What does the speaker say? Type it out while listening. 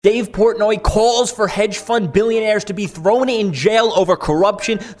Dave Portnoy calls for hedge fund billionaires to be thrown in jail over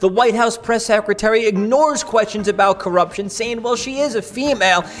corruption. The White House press secretary ignores questions about corruption, saying, well, she is a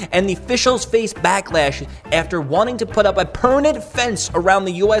female, and the officials face backlash after wanting to put up a permanent fence around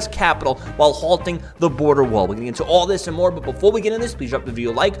the U.S. Capitol while halting the border wall. We're going to get into all this and more, but before we get into this, please drop the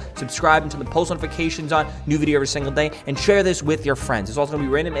video a like, subscribe, and turn the post notifications on, new video every single day, and share this with your friends. There's also going to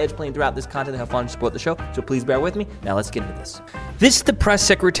be random ads playing throughout this content to have fun and support the show, so please bear with me. Now let's get into this. This is the press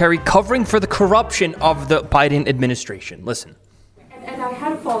secretary covering for the corruption of the Biden administration. Listen. And I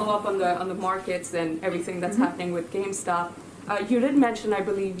had a follow-up on the markets and everything that's happening with GameStop. You did mention, I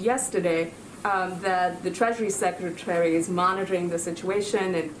believe, yesterday that the Treasury Secretary is monitoring the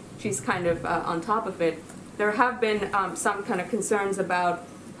situation and she's kind of on top of it. There have been some kind of concerns about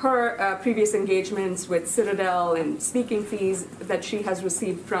her previous engagements with Citadel and speaking fees that she has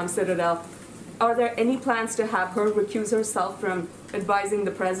received from Citadel. Are there any plans to have her recuse herself from advising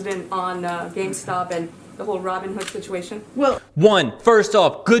the president on GameStop and the whole Robinhood situation? Well, first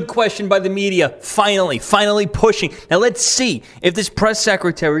off, good question by the media. Finally pushing. Now let's see if this press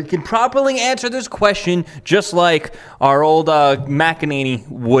secretary can properly answer this question just like our old McEnany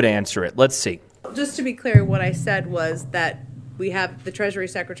would answer it. Let's see. Just to be clear, what I said was that we have the Treasury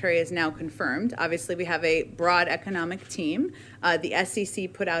Secretary is now confirmed. Obviously, we have a broad economic team. The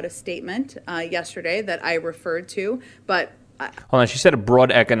SEC put out a statement yesterday that I referred to, but hold on, she said a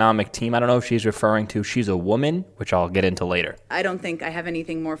broad economic team. I don't know if she's referring to she's a woman, which I'll get into later. I don't think I have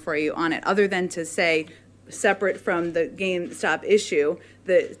anything more for you on it, other than to say, separate from the GameStop issue,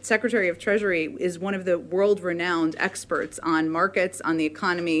 the Secretary of Treasury is one of the world-renowned experts on markets, on the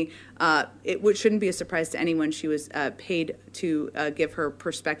economy. It shouldn't be a surprise to anyone she was paid to give her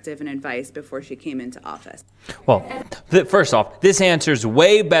perspective and advice before she came into office. Well, first off, this answer is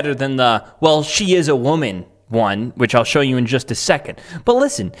way better than the, well, she is a woman one, which I'll show you in just a second. But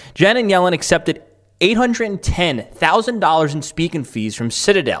listen, Janet Yellen accepted $810,000 in speaking fees from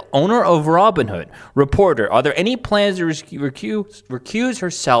Citadel, owner of Robinhood. Reporter, are there any plans to recuse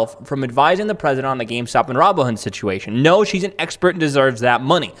herself from advising the president on the GameStop and Robinhood situation? No, she's an expert and deserves that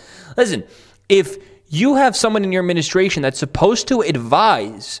money. Listen, if you have someone in your administration that's supposed to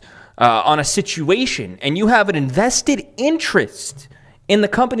advise on a situation and you have an invested interest in the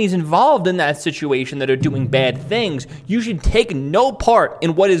companies involved in that situation that are doing bad things, you should take no part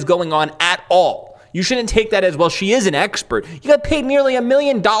in what is going on at all. You shouldn't take that as, well, she is an expert. You got paid nearly $1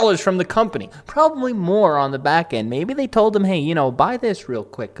 million from the company. Probably more on the back end. Maybe they told them, hey, buy this real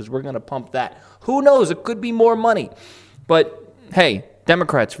quick because we're going to pump that. Who knows? It could be more money. But, hey,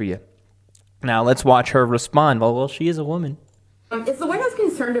 Democrats for you. Now, let's watch her respond. Well, she is a woman. Is the White House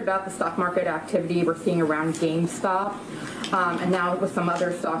concerned about the stock market activity we're seeing around GameStop and now with some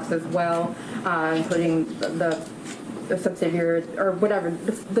other stocks as well, including the subsidiary or whatever,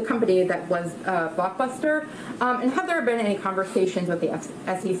 the company that was Blockbuster? And have there been any conversations with the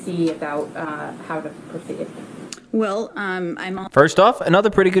SEC about how to proceed? Well, I'm First off, another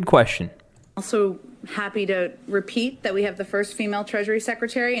pretty good question. Also happy to repeat that we have the first female Treasury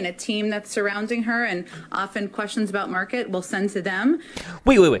Secretary and a team that's surrounding her, and often questions about market we'll send to them.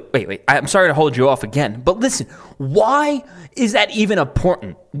 Wait. I'm sorry to hold you off again, but listen, why is that even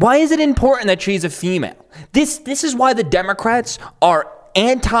important? Why is it important that she's a female? This is why the Democrats are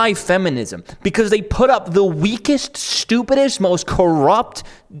anti-feminism, because they put up the weakest, stupidest, most corrupt,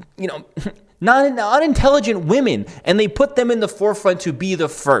 unintelligent women, and they put them in the forefront to be the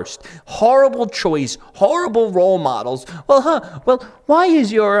first. Horrible choice, horrible role models. Well, why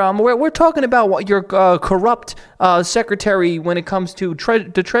is your we're talking about what your corrupt secretary when it comes to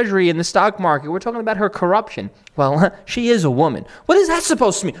the Treasury and the stock market. We're talking about her corruption. Well, she is a woman. What is that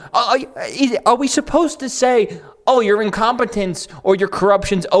supposed to mean? Are we supposed to say, oh, your incompetence or your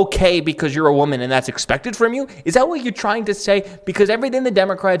corruption's okay because you're a woman and that's expected from you? Is that what you're trying to say? Because everything the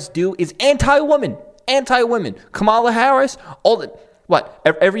Democrats do is anti-women. Kamala Harris,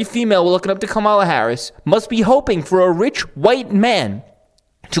 every female looking up to Kamala Harris must be hoping for a rich white man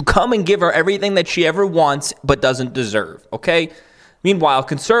to come and give her everything that she ever wants but doesn't deserve, okay? Meanwhile,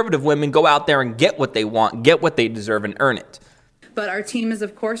 conservative women go out there and get what they want, get what they deserve, and earn it. But our team is,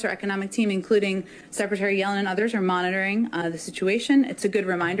 of course, our economic team, including Secretary Yellen and others, are monitoring the situation. It's a good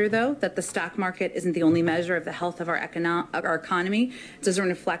reminder, though, that the stock market isn't the only measure of the health of our economy. It doesn't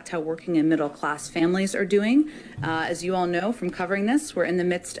reflect how working and middle-class families are doing. As you all know from covering this, we're in the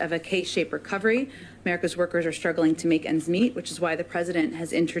midst of a K-shaped recovery. America's workers are struggling to make ends meet, which is why the president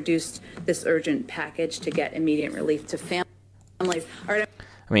has introduced this urgent package to get immediate relief to families.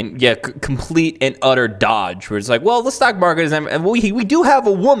 Complete and utter dodge, where it's like, well, the stock market is, and we do have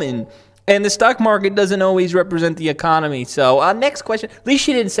a woman And the stock market doesn't always represent the economy. So next question. At least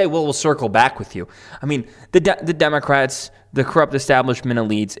she didn't say, well, we'll circle back with you. I mean, the Democrats, the corrupt establishment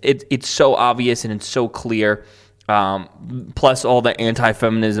elites, it's so obvious and it's so clear. Plus all the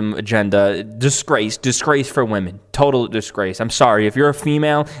anti-feminism agenda. Disgrace for women. Total disgrace. I'm sorry. If you're a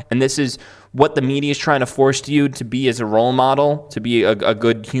female and this is what the media is trying to force you to be as a role model, to be a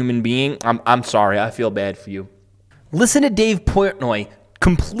good human being, I'm sorry. I feel bad for you. Listen to Dave Portnoy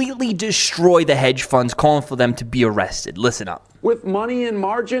completely destroy the hedge funds, calling for them to be arrested. Listen up. With money and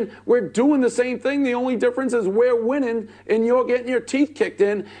margin, we're doing the same thing. The only difference is we're winning and you're getting your teeth kicked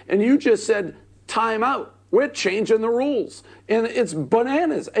in, and you just said, time out. We're changing the rules. And it's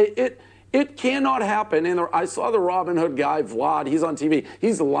bananas. It cannot happen. And I saw the Robinhood guy, Vlad, he's on TV.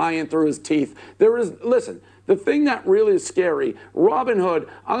 He's lying through his teeth. Listen, the thing that really is scary, Robinhood,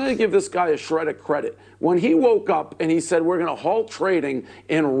 I'm going to give this guy a shred of credit. When he woke up and he said, we're going to halt trading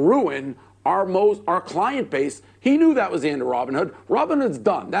and ruin our client base, he knew that was the end of Robinhood. Robinhood's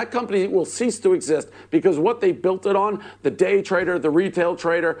done. That company will cease to exist because what they built it on, the day trader, the retail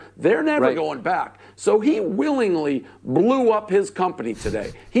trader, they're never going back. So he willingly blew up his company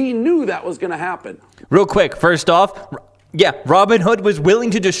today. He knew that was going to happen. Real quick, first off, yeah, Robinhood was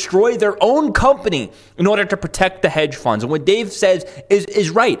willing to destroy their own company in order to protect the hedge funds. And what Dave says is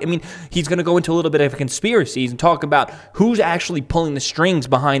right. I mean, he's going to go into a little bit of conspiracies and talk about who's actually pulling the strings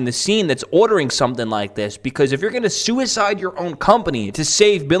behind the scene that's ordering something like this. Because if you're going to suicide your own company to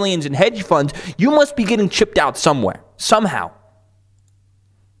save billions in hedge funds, you must be getting chipped out somewhere, somehow.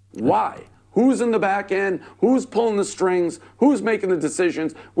 Why? Who's in the back end? Who's pulling the strings? Who's making the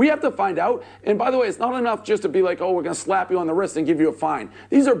decisions? We have to find out. And by the way, it's not enough just to be like, oh, we're going to slap you on the wrist and give you a fine.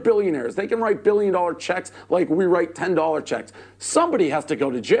 These are billionaires. They can write billion-dollar checks like we write $10 checks. Somebody has to go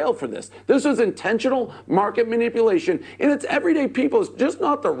to jail for this. This is intentional market manipulation. And it's everyday people. It's just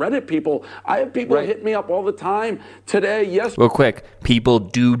not the Reddit people. I have people hit me up all the time today. Yes. Real quick, people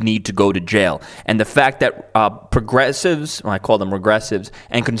do need to go to jail. And the fact that progressives, well, I call them regressives,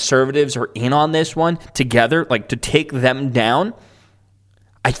 and conservatives are in on this one together, like to take them down,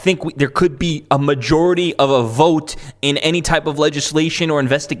 I think there could be a majority of a vote in any type of legislation or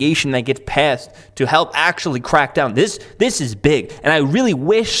investigation that gets passed to help actually crack down. This is big, and I really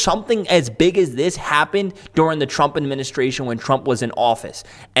wish something as big as this happened during the Trump administration when Trump was in office.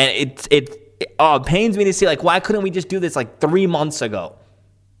 And it pains me to see, like, why couldn't we just do this like 3 months ago?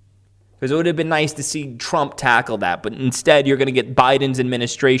 Because it would have been nice to see Trump tackle that. But instead, you're going to get Biden's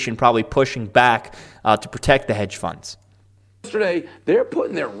administration probably pushing back to protect the hedge funds. Yesterday, they're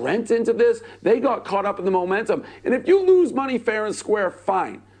putting their rent into this. They got caught up in the momentum. And if you lose money fair and square,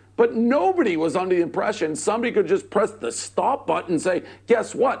 fine. But nobody was under the impression somebody could just press the stop button and say,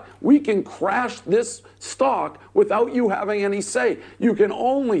 guess what? We can crash this stock without you having any say. You can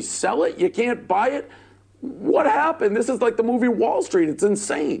only sell it. You can't buy it. What happened? This is like the movie Wall Street. It's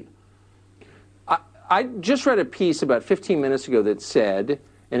insane. I just read a piece about 15 minutes ago that said,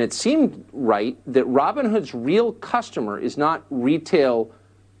 and it seemed right, that Robinhood's real customer is not retail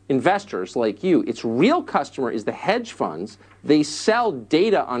investors like you. Its real customer is the hedge funds. They sell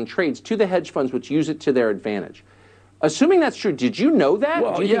data on trades to the hedge funds, which use it to their advantage. Assuming that's true, did you know that?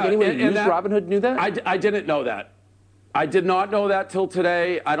 Well, do you think anyone who used Robinhood knew that? I didn't know that. I did not know that till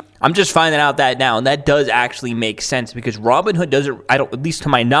today. I'm just finding out that now, and that does actually make sense because Robinhood doesn't, at least to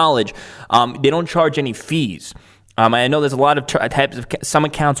my knowledge, they don't charge any fees. I know there's a lot of types of, some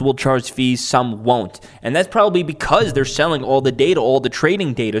accounts will charge fees, some won't. And that's probably because they're selling all the data, all the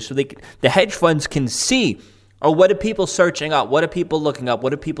trading data, so the hedge funds can see, what are people searching up? What are people looking up?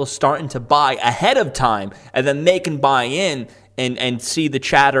 What are people starting to buy ahead of time? And then they can buy in and see the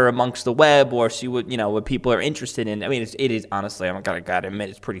chatter amongst the web or see what people are interested in. I mean, it is honestly, I gotta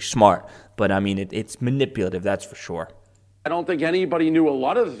admit, it's pretty smart. But I mean, it's manipulative, that's for sure. I don't think anybody knew a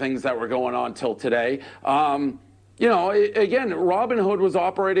lot of the things that were going on till today. Again, Robinhood was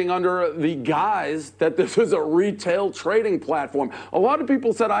operating under the guise that this was a retail trading platform. A lot of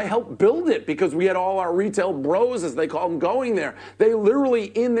people said I helped build it because we had all our retail bros, as they call them, going there. They literally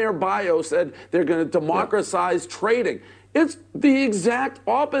in their bio said they're going to democratize trading. It's the exact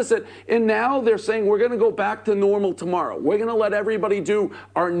opposite. And now they're saying we're going to go back to normal tomorrow. We're going to let everybody do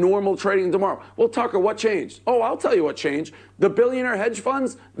our normal trading tomorrow. Well, Tucker, what changed? Oh, I'll tell you what changed. The billionaire hedge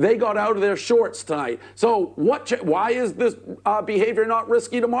funds, they got out of their shorts tonight. So why is this behavior not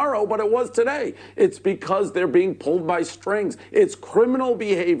risky tomorrow, but it was today? It's because they're being pulled by strings. It's criminal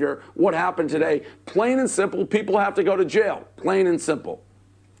behavior, what happened today. Plain and simple, people have to go to jail. Plain and simple.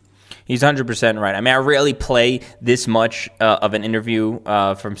 He's 100% right. I mean, I rarely play this much of an interview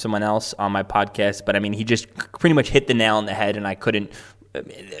from someone else on my podcast, but I mean, he just pretty much hit the nail on the head, and I couldn't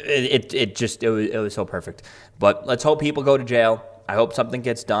it was so perfect. But let's hope people go to jail. I hope something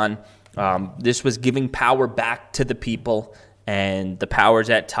gets done. This was giving power back to the people, and the powers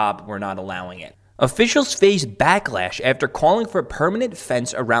at top were not allowing it. Officials face backlash after calling for a permanent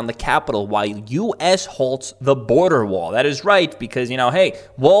fence around the Capitol while U.S. halts the border wall. That is right, because, hey,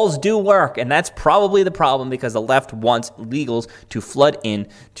 walls do work, and that's probably the problem because the left wants illegals to flood in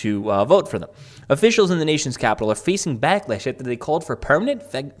to vote for them. Officials in the nation's capital are facing backlash after they called for permanent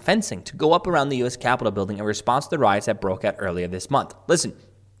fencing to go up around the U.S. Capitol building in response to the riots that broke out earlier this month. Listen,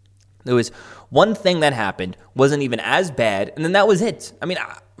 there was one thing that happened, wasn't even as bad, and then that was it. I mean,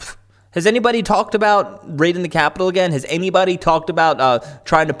 has anybody talked about raiding the Capitol again? Has anybody talked about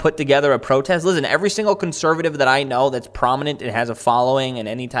trying to put together a protest? Listen, every single conservative that I know that's prominent and has a following and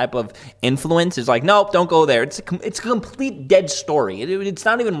any type of influence is like, nope, don't go there. It's a complete dead story. It's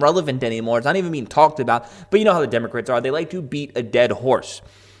not even relevant anymore. It's not even being talked about. But you know how the Democrats are. They like to beat a dead horse.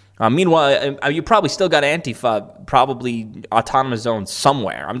 Meanwhile, you probably still got Antifa, probably autonomous zone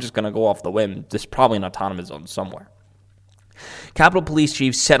somewhere. I'm just going to go off the whim. There's probably an autonomous zone somewhere. Capitol Police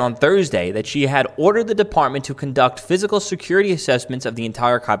Chief said on Thursday that she had ordered the department to conduct physical security assessments of the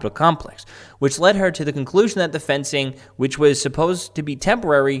entire Capitol complex, which led her to the conclusion that the fencing, which was supposed to be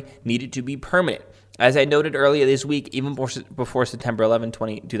temporary, needed to be permanent. As I noted earlier this week, even before September 11,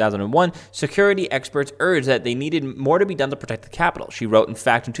 2001, security experts urged that they needed more to be done to protect the Capitol. She wrote, in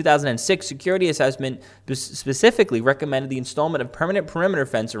fact, in 2006, security assessment specifically recommended the installment of permanent perimeter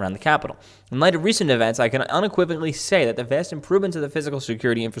fence around the Capitol. In light of recent events, I can unequivocally say that the vast improvements of the physical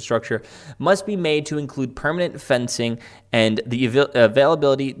security infrastructure must be made to include permanent fencing and the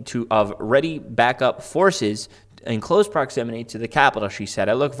availability of ready backup forces in close proximity to the Capitol, she said.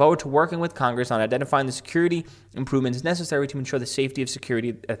 I look forward to working with Congress on identifying the security improvements necessary to ensure the safety of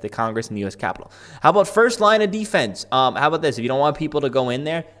security at the Congress and the U.S. Capitol. How about first line of defense? How about this? If you don't want people to go in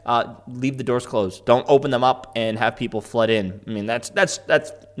there, leave the doors closed. Don't open them up and have people flood in. I mean, that's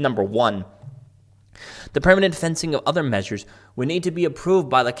number one. The permanent fencing of other measures would need to be approved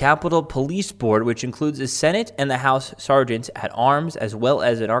by the Capitol Police Board, which includes the Senate and the House Sergeants at Arms, as well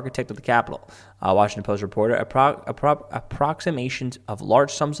as an architect of the Capitol. Washington Post reporter, approximations of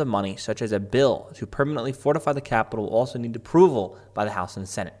large sums of money, such as a bill to permanently fortify the Capitol, will also need approval by the House and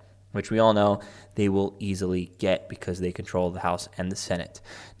the Senate, which we all know they will easily get because they control the House and the Senate.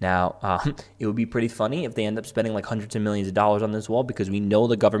 Now, it would be pretty funny if they end up spending like hundreds of millions of dollars on this wall, because we know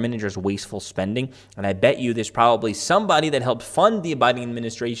the government is just wasteful spending. And I bet you there's probably somebody that helped fund the Biden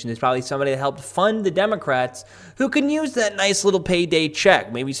administration. There's probably somebody that helped fund the Democrats who can use that nice little payday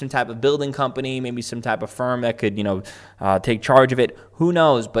check. Maybe some type of building company, maybe some type of firm that could, take charge of it. Who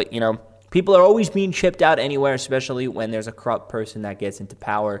knows? But, people are always being chipped out anywhere, especially when there's a corrupt person that gets into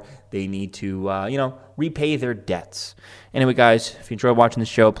power. They need to, repay their debts. Anyway, guys, if you enjoyed watching the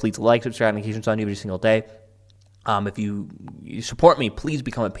show, please like, subscribe, notifications on every single day. If you support me, please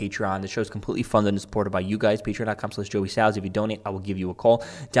become a Patreon. The show is completely funded and supported by you guys. Patreon.com/Joey Salz. If you donate, I will give you a call.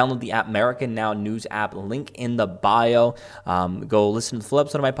 Download the app, American Now News app, link in the bio. Go listen to the full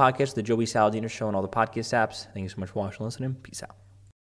episode of my podcast, The Joey Saladino Show, and all the podcast apps. Thank you so much for watching and listening. Peace out.